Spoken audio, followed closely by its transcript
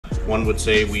One would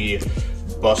say we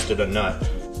busted a nut.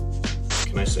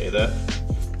 Can I say that?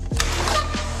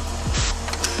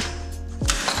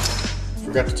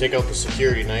 Forgot to take out the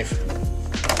security knife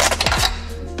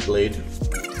blade.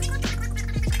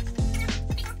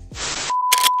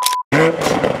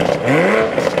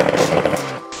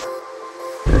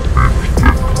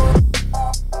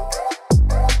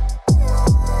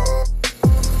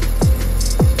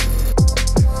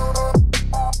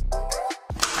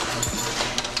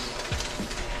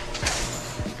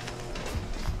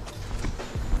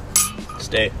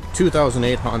 Stay.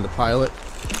 2008 Honda Pilot.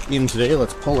 Even today,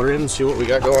 let's pull her in and see what we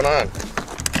got going on.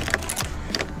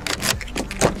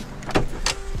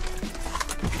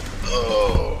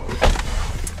 Oh,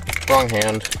 wrong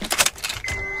hand.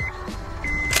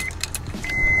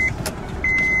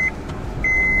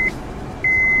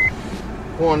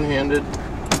 One-handed.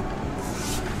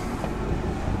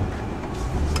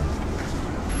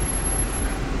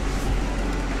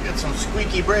 Get some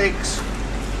squeaky brakes.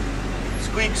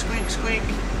 Squeak, squeak, squeak.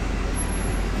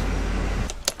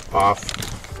 Off.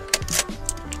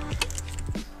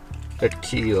 That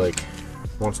key like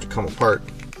wants to come apart.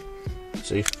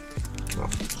 See? Oh,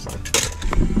 sorry.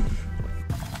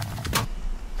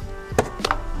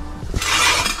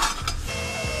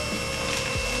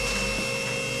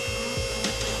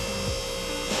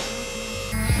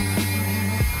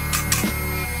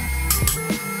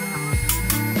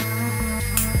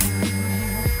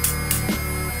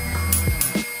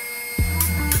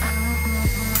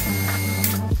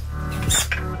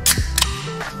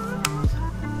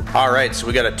 Alright, so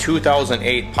we got a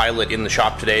 2008 Pilot in the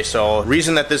shop today. So the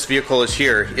reason that this vehicle is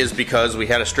here is because we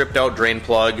had a stripped out drain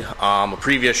plug. A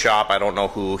previous shop, I don't know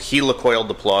who, helicoiled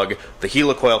the plug. The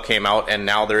helicoil came out and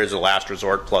now there is a last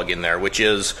resort plug in there, which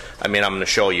is, I'm going to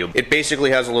show you. It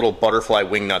basically has a little butterfly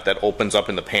wing nut that opens up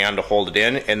in the pan to hold it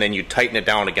in, and then you tighten it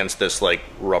down against this like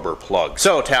rubber plug.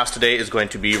 So task today is going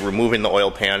to be removing the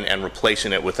oil pan and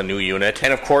replacing it with a new unit.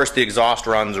 And of course the exhaust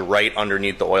runs right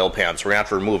underneath the oil pan. So we're going to have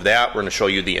to remove that. We're going to show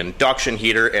you the induction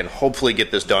heater and hopefully get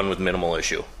this done with minimal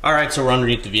issue. Alright, so we're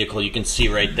underneath the vehicle. You can see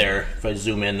right there, if I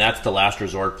zoom in, that's the last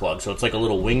resort plug. So it's like a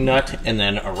little wing nut, and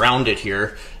then around it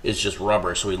here is just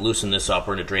rubber. So we loosen this up,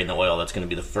 we're going to drain the oil. That's going to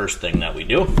be the first thing that we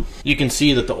do. You can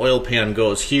see that the oil pan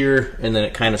goes here, and then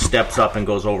it kind of steps up and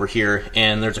goes over here,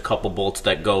 and there's a couple bolts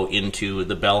that go into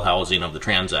the bell housing of the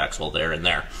transaxle there and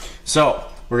there. So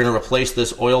we're going to replace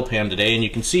this oil pan today, and you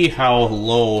can see how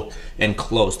low and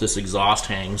close this exhaust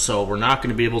hangs. So we're not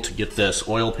going to be able to get this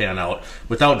oil pan out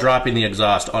without dropping the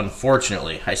exhaust,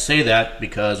 unfortunately. I say that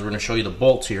because we're going to show you the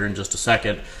bolts here in just a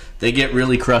second. They get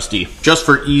really crusty. Just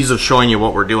for ease of showing you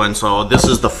what we're doing, so this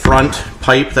is the front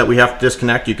pipe that we have to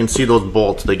disconnect. You can see those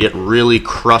bolts, they get really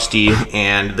crusty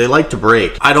and they like to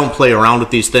break. I don't play around with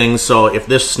these things, so if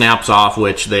this snaps off,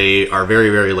 which they are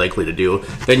very, very likely to do,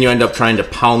 then you end up trying to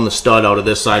pound the stud out of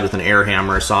this side with an air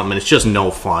hammer or something, and it's just no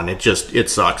fun. It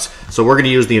sucks. So we're gonna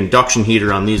use the induction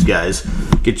heater on these guys.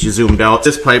 Get you zoomed out.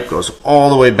 This pipe goes all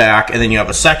the way back, and then you have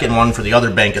a second one for the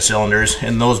other bank of cylinders,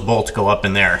 and those bolts go up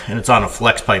in there, and it's on a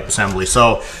flex pipe assembly.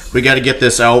 So we got to get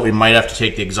this out. We might have to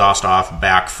take the exhaust off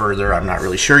back further. I'm not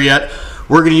really sure yet.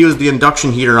 We're going to use the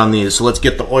induction heater on these. So let's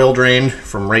get the oil drain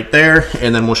from right there,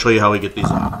 and then we'll show you how we get these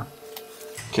out.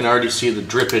 Can already see the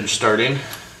drippage starting.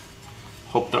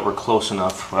 Hope that we're close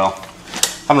enough. Well,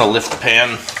 I'm going to lift the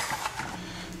pan.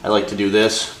 I like to do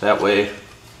this. That way,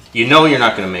 you know you're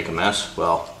not going to make a mess.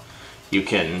 Well, you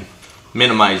can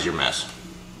minimize your mess.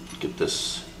 Get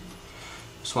this.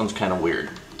 This one's kind of weird.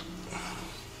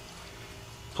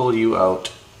 Pull you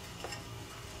out.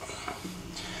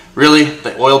 Really,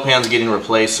 the oil pan's getting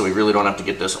replaced, so we really don't have to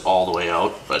get this all the way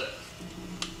out, but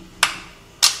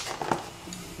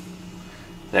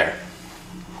there.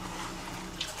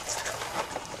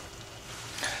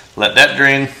 Let that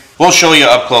drain. We'll show you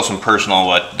up close and personal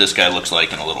what this guy looks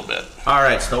like in a little bit.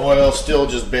 Alright, so the oil's still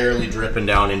just barely dripping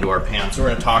down into our pan, so we're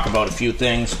going to talk about a few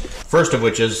things. First of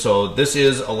which is, so this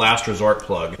is a last resort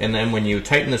plug, and then when you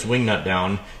tighten this wing nut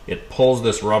down, it pulls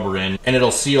this rubber in, and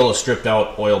it'll seal a stripped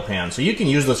out oil pan. So you can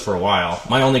use this for a while.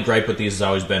 My only gripe with these has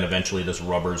always been eventually this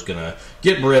rubber is going to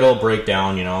get brittle, break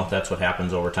down, you know, that's what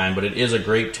happens over time, but it is a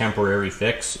great temporary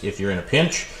fix if you're in a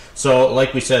pinch. So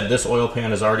like we said, this oil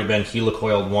pan has already been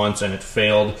helicoiled once and it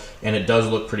failed, and it does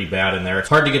look pretty bad in there. It's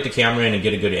hard to get the camera in and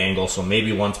get a good angle, so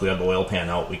maybe once we have the oil pan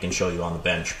out we can show you on the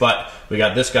bench. But we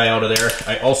got this guy out of there.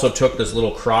 I also took this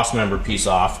little cross member piece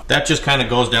off. That just kind of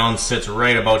goes down and sits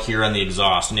right about here on the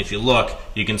exhaust, and if you look,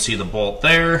 you can see the bolt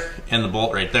there and the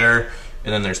bolt right there.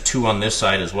 and then there's 2 on this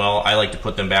side as well. I like to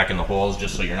put them back in the holes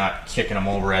just so you're not kicking them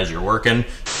over as you're working.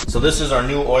 So this is our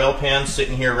new oil pan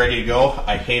sitting here ready to go.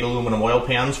 I hate aluminum oil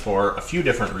pans for a few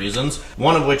different reasons.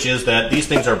 One of which is that these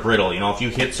things are brittle. You know, if you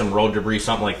hit some road debris,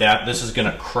 something like that, this is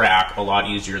gonna crack a lot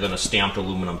easier than a stamped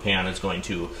aluminum pan is going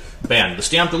to bend. The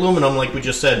stamped aluminum, like we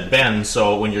just said, bends,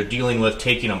 so when you're dealing with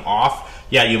taking them off,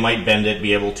 yeah, you might bend it,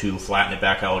 be able to flatten it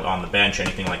back out on the bench,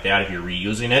 anything like that if you're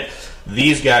reusing it.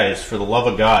 These guys, for the love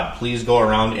of God, please go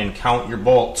around and count your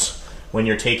bolts when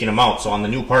you're taking them out. So on the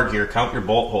new part here, count your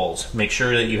bolt holes. Make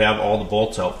sure that you have all the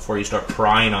bolts out before you start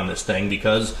prying on this thing,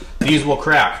 because these will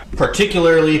crack.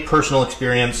 Particularly, personal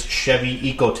experience, Chevy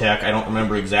Ecotec, I don't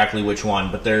remember exactly which one,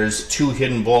 but there's 2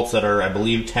 hidden bolts that are, I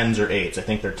believe, 10s or 8s, I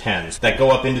think they're 10s, that go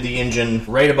up into the engine.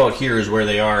 Right about here is where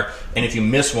they are, and if you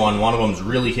miss one of them's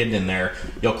really hidden in there,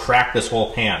 you'll crack this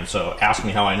whole pan. So ask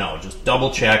me how I know. Just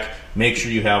double check. Make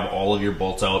sure you have all of your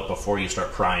bolts out before you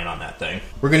start prying on that thing.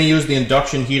 We're going to use the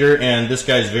induction heater, and this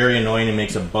guy's very annoying and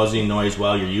makes a buzzing noise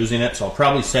while you're using it, so I'll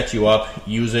probably set you up,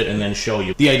 use it, and then show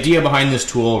you. The idea behind this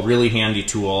tool, really handy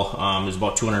tool, is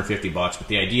about 250 bucks, but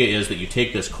the idea is that you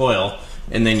take this coil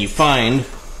and then you find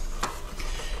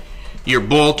your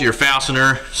bolt, your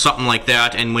fastener, something like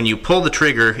that, and when you pull the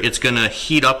trigger, it's going to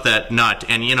heat up that nut,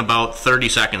 and in about 30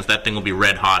 seconds that thing will be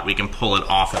red hot. We can pull it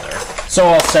off of there. So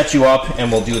I'll set you up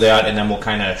and we'll do that, and then we'll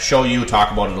kind of show you,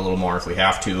 talk about it a little more if we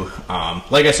have to.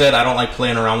 Like I said, I don't like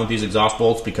playing around with these exhaust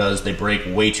bolts because they break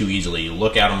way too easily. You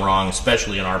look at them wrong,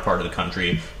 especially in our part of the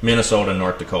country, Minnesota,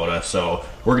 North Dakota. So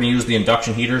we're going to use the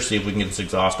induction heater, see if we can get this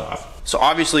exhaust off. So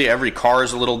obviously every car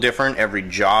is a little different, every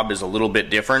job is a little bit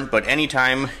different, but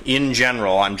anytime in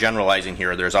general, I'm generalizing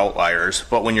here, there's outliers,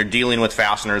 but when you're dealing with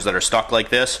fasteners that are stuck like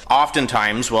this,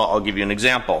 oftentimes, well, I'll give you an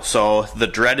example. So the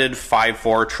dreaded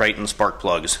 5.4 Triton spark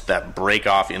plugs that break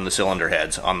off in the cylinder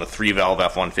heads on the 3-valve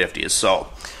F-150s. So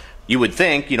you would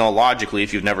think, you know, logically,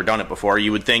 if you've never done it before,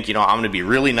 you would think, you know, I'm going to be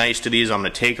really nice to these, I'm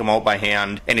going to take them out by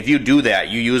hand. And if you do that,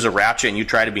 you use a ratchet and you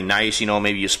try to be nice, you know,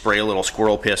 maybe you spray a little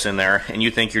squirrel piss in there, and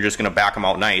you think you're just going to back them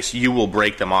out nice, you will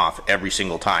break them off every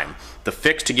single time. The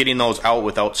fix to getting those out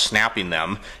without snapping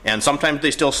them, and sometimes they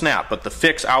still snap, but the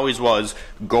fix always was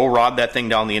go rod that thing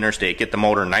down the interstate, get the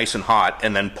motor nice and hot,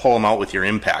 and then pull them out with your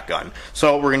impact gun.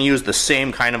 So we're going to use the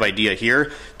same kind of idea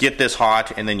here. Get this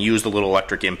hot, and then use the little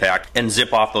electric impact and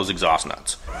zip off those exhaust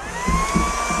nuts.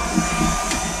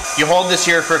 You hold this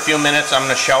here for a few minutes. I'm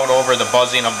going to shout over the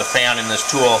buzzing of the fan in this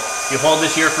tool. You hold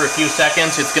this here for a few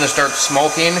seconds, it's going to start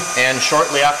smoking, and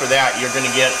shortly after that you're going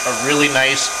to get a really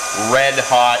nice red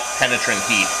hot penetrant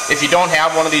heat. If you don't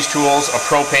have one of these tools, a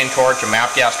propane torch, a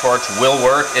MAP gas torch will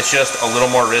work. It's just a little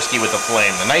more risky with the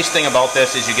flame. The nice thing about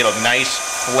this is you get a nice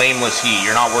flameless heat.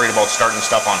 You're not worried about starting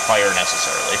stuff on fire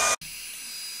necessarily.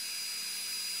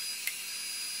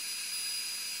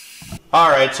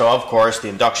 Alright, so of course the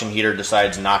induction heater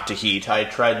decides not to heat. I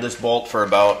tried this bolt for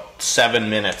about 7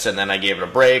 minutes and then I gave it a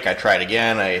break. I tried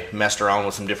again, I messed around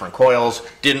with some different coils,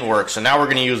 didn't work. So now we're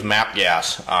going to use MAP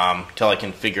gas until I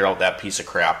can figure out that piece of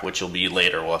crap, which will be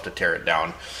later. We'll have to tear it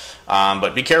down.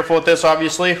 But be careful with this,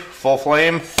 obviously. Full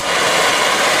flame.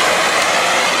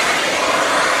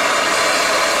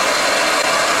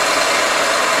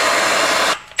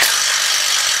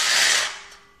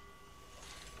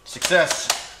 Success.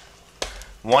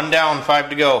 1 down, 5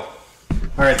 to go.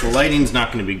 Alright, the lighting's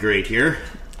not going to be great here,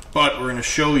 but we're going to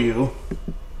show you.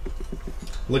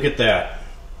 Look at that.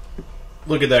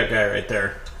 Look at that guy right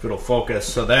there, if it'll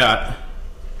focus. So that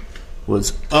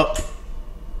was up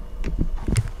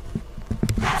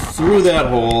through that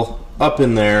hole, up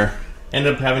in there.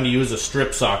 Ended up having to use a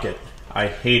strip socket. I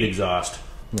hate exhaust.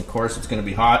 And of course it's going to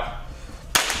be hot.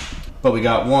 But we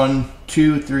got 1,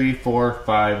 2, 3, 4,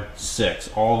 5, 6.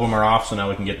 All of them are off, so now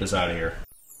we can get this out of here.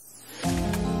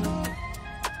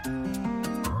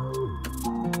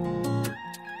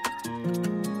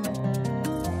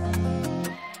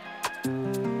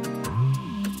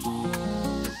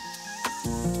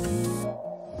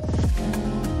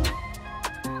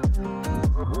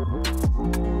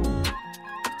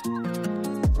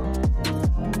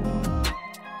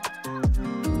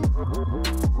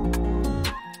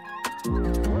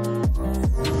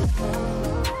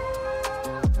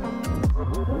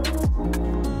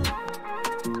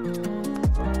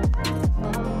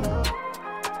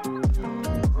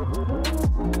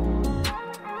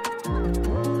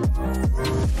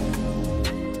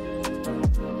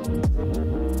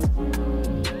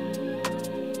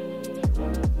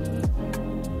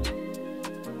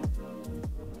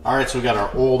 All right, so we got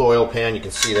our old oil pan. You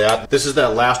can see that. This is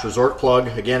that last resort plug.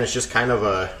 Again, it's just kind of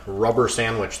a rubber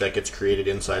sandwich that gets created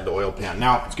inside the oil pan.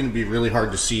 Now, it's going to be really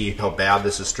hard to see how bad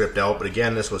this is stripped out, but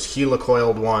again, this was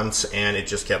helicoiled once and it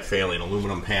just kept failing.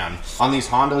 Aluminum pan. On these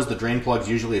Hondas, the drain plug's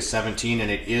usually a 17, and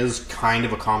it is kind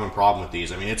of a common problem with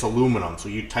these. I mean, it's aluminum, so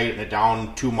you tighten it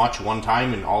down too much one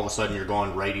time and all of a sudden you're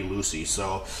going righty-loosey.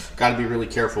 So, got to be really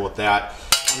careful with that.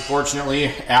 Unfortunately,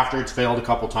 after it's failed a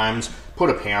couple times, put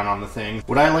a pan on the thing.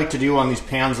 What I like to do on these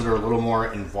pans that are a little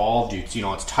more involved, you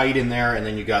know, it's tight in there, and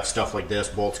then you got stuff like this,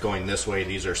 bolts going this way.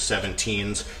 These are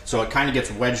 17s, so it kind of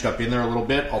gets wedged up in there a little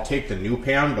bit. I'll take the new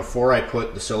pan before I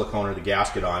put the silicone or the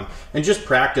gasket on and just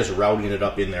practice routing it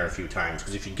up in there a few times,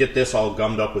 because if you get this all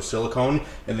gummed up with silicone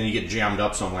and then you get jammed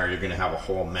up somewhere, you're going to have a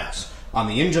whole mess. On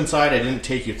the engine side, I didn't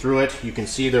take you through it. You can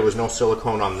see there was no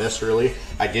silicone on this really.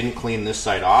 I didn't clean this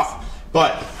side off.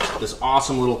 But this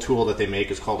awesome little tool that they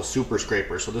make is called a super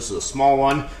scraper. So this is a small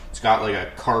one. It's got like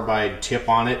a carbide tip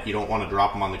on it. You don't want to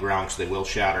drop them on the ground because they will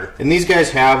shatter. And these guys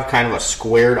have kind of a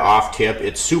squared off tip.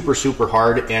 It's super, super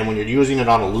hard. And when you're using it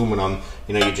on aluminum,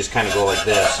 you know, you just kind of go like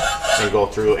this and go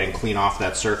through and clean off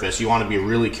that surface. You want to be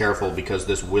really careful because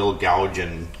this will gouge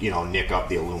and, you know, nick up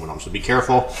the aluminum. So be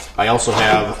careful. I also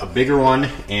have a bigger one,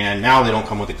 and now they don't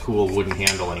come with a cool wooden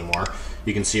handle anymore.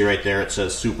 You can see right there it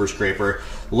says super scraper.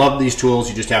 Love these tools,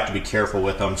 you just have to be careful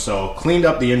with them. So cleaned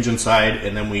up the engine side,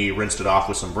 and then we rinsed it off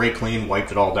with some brake clean, wiped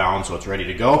it all down so it's ready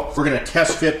to go. We're gonna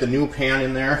test fit the new pan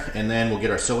in there, and then we'll get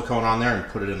our silicone on there and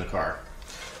put it in the car.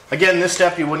 Again, this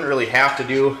step you wouldn't really have to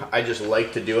do. I just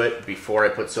like to do it before I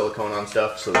put silicone on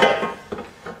stuff so that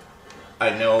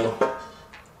I know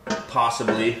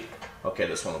possibly, okay,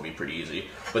 this one will be pretty easy.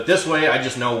 But this way, I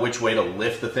just know which way to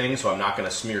lift the thing, so I'm not going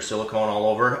to smear silicone all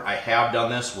over. I have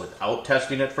done this without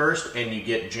testing it first, and you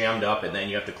get jammed up, and then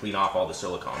you have to clean off all the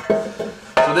silicone.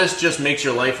 So this just makes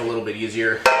your life a little bit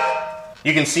easier.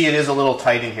 You can see it is a little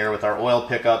tight in here with our oil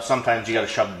pickup. Sometimes you got to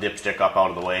shove the dipstick up out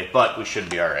of the way, but we should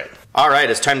be all right. All right,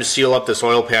 it's time to seal up this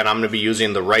oil pan. I'm going to be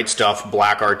using the Right Stuff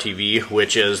Black RTV,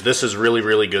 this is really,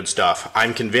 really good stuff.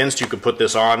 I'm convinced you could put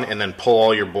this on and then pull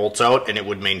all your bolts out and it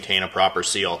would maintain a proper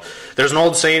seal. There's an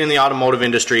old saying in the automotive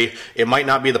industry, it might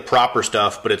not be the proper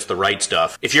stuff, but it's the right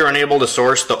stuff. If you're unable to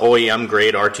source the OEM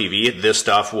grade RTV, this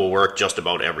stuff will work just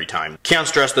about every time. Can't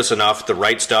stress this enough, the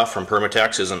Right Stuff from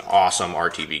Permatex is an awesome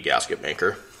RTV gasket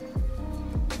maker.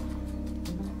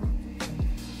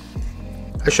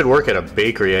 I should work at a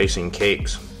bakery icing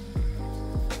cakes.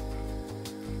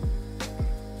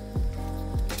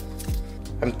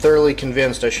 I'm thoroughly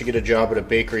convinced I should get a job at a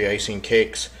bakery icing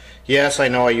cakes. Yes, I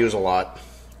know I use a lot.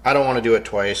 I don't want to do it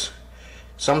twice.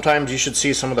 Sometimes you should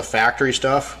see some of the factory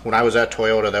stuff when I was at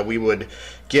Toyota that we would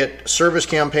get service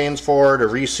campaigns for to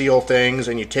reseal things,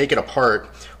 and you take it apart,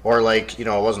 or like, you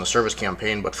know, it wasn't a service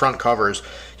campaign, but front covers,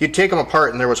 you'd take them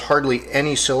apart and there was hardly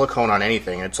any silicone on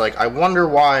anything. It's like, I wonder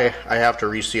why I have to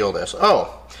reseal this.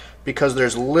 Oh, because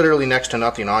there's literally next to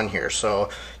nothing on here. So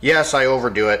yes, I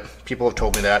overdo it. People have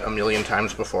told me that a million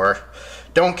times before.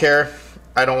 Don't care.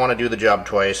 I don't want to do the job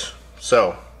twice.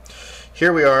 So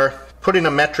here we are, putting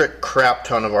a metric crap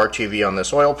ton of RTV on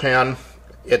this oil pan.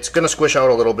 It's going to squish out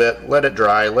a little bit. Let it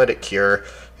dry, let it cure.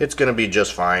 It's going to be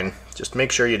just fine. Just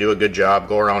make sure you do a good job.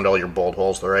 Go around all your bolt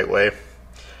holes the right way.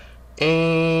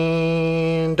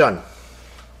 And done.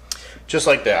 Just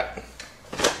like that.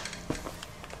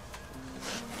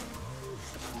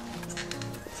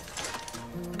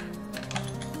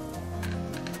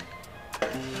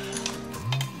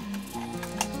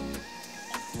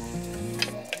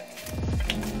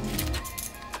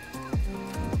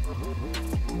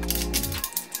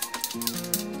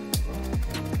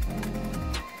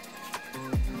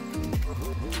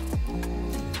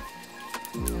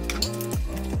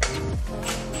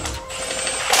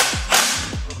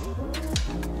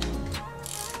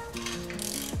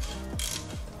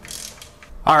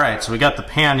 Alright, so we got the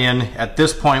pan in. At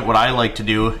this point, what I like to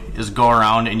do is go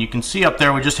around, and you can see up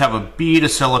there we just have a bead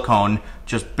of silicone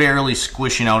just barely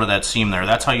squishing out of that seam there.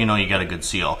 That's how you know you got a good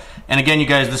seal. And again, you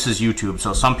guys, this is YouTube,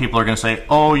 so some people are going to say,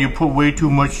 oh, you put way too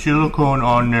much silicone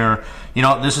on there. You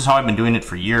know, this is how I've been doing it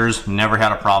for years, never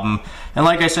had a problem. And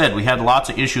like I said, we had lots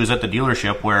of issues at the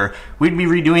dealership where we'd be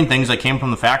redoing things that came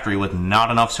from the factory with not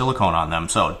enough silicone on them.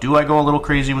 So do I go a little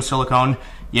crazy with silicone?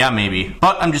 Yeah, maybe.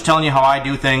 But I'm just telling you how I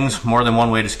do things. More than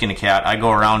one way to skin a cat. I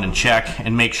go around and check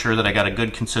and make sure that I got a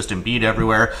good consistent bead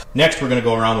everywhere. Next, we're going to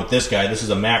go around with this guy. This is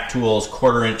a Mac Tools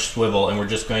 1/4 inch swivel, and we're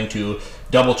just going to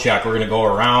double check. We're going to go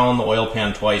around the oil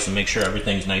pan twice and make sure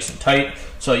everything's nice and tight.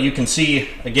 So you can see,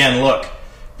 again, look,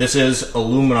 This is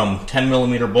aluminum,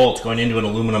 10mm bolts going into an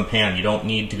aluminum pan. You don't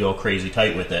need to go crazy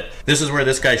tight with it. This is where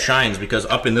this guy shines, because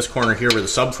up in this corner here where the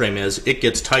subframe is, it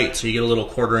gets tight, so you get a little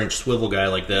 1/4-inch swivel guy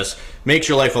like this. Makes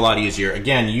your life a lot easier.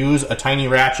 Again, use a tiny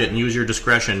ratchet and use your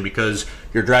discretion, because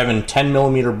you're driving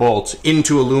 10mm bolts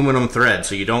into aluminum thread,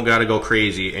 so you don't gotta go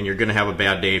crazy, and you're gonna have a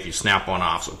bad day if you snap one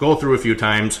off. So go through a few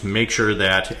times, make sure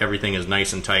that everything is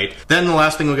nice and tight. Then the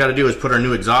last thing we gotta do is put our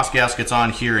new exhaust gaskets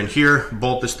on here and here,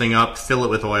 bolt this thing up, fill it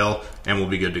with oil, and we'll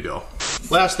be good to go.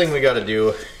 Last thing we gotta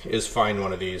do is find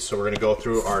one of these. So we're gonna go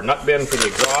through our nut bin for the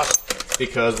exhaust,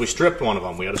 because we stripped one of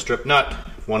them. We had a stripped nut.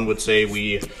 One would say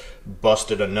we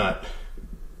busted a nut.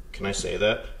 Can I say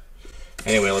that?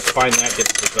 Anyway, let's find that, get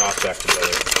this exhaust back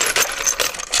together.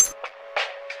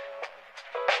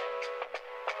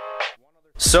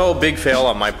 So, big fail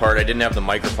on my part. I didn't have the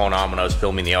microphone on when I was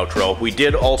filming the outro. We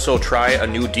did also try a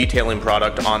new detailing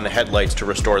product on the headlights to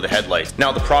restore the headlights.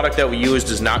 Now, the product that we used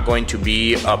is not going to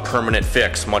be a permanent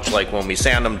fix, much like when we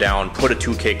sand them down, put a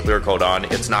 2K clear coat on.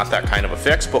 It's not that kind of a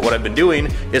fix, but what I've been doing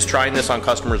is trying this on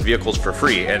customers' vehicles for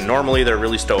free, and normally they're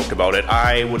really stoked about it.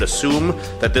 I would assume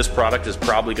that this product is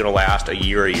probably going to last a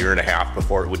year and a half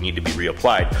before it would need to be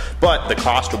reapplied. But the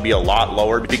cost would be a lot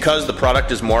lower, because the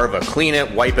product is more of a clean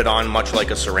it, wipe it on, much like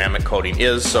a ceramic coating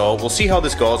is. So we'll see how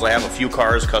this goes. I have a few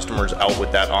customers out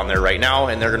with that on there right now,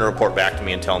 and they're going to report back to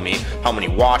me and tell me how many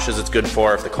washes it's good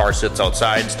for, if the car sits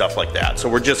outside, stuff like that. So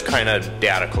we're just kind of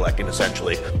data collecting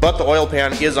essentially. But the oil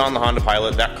pan is on the Honda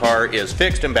Pilot. That car is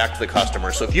fixed and back to the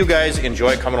customer. So if you guys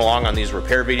enjoy coming along on these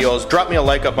repair videos, drop me a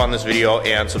like up on this video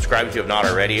and subscribe if you have not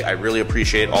already. I really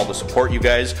appreciate all the support, you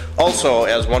guys. Also,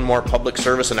 as one more public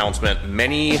service announcement,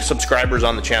 many subscribers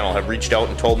on the channel have reached out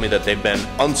and told me that they've been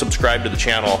unsubscribed to the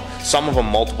channel, some of them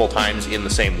multiple times in the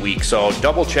same week. So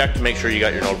double check to make sure you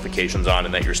got your notifications on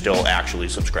and that you're still actually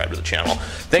subscribed to the channel.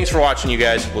 Thanks for watching, you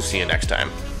guys. We'll see you next time.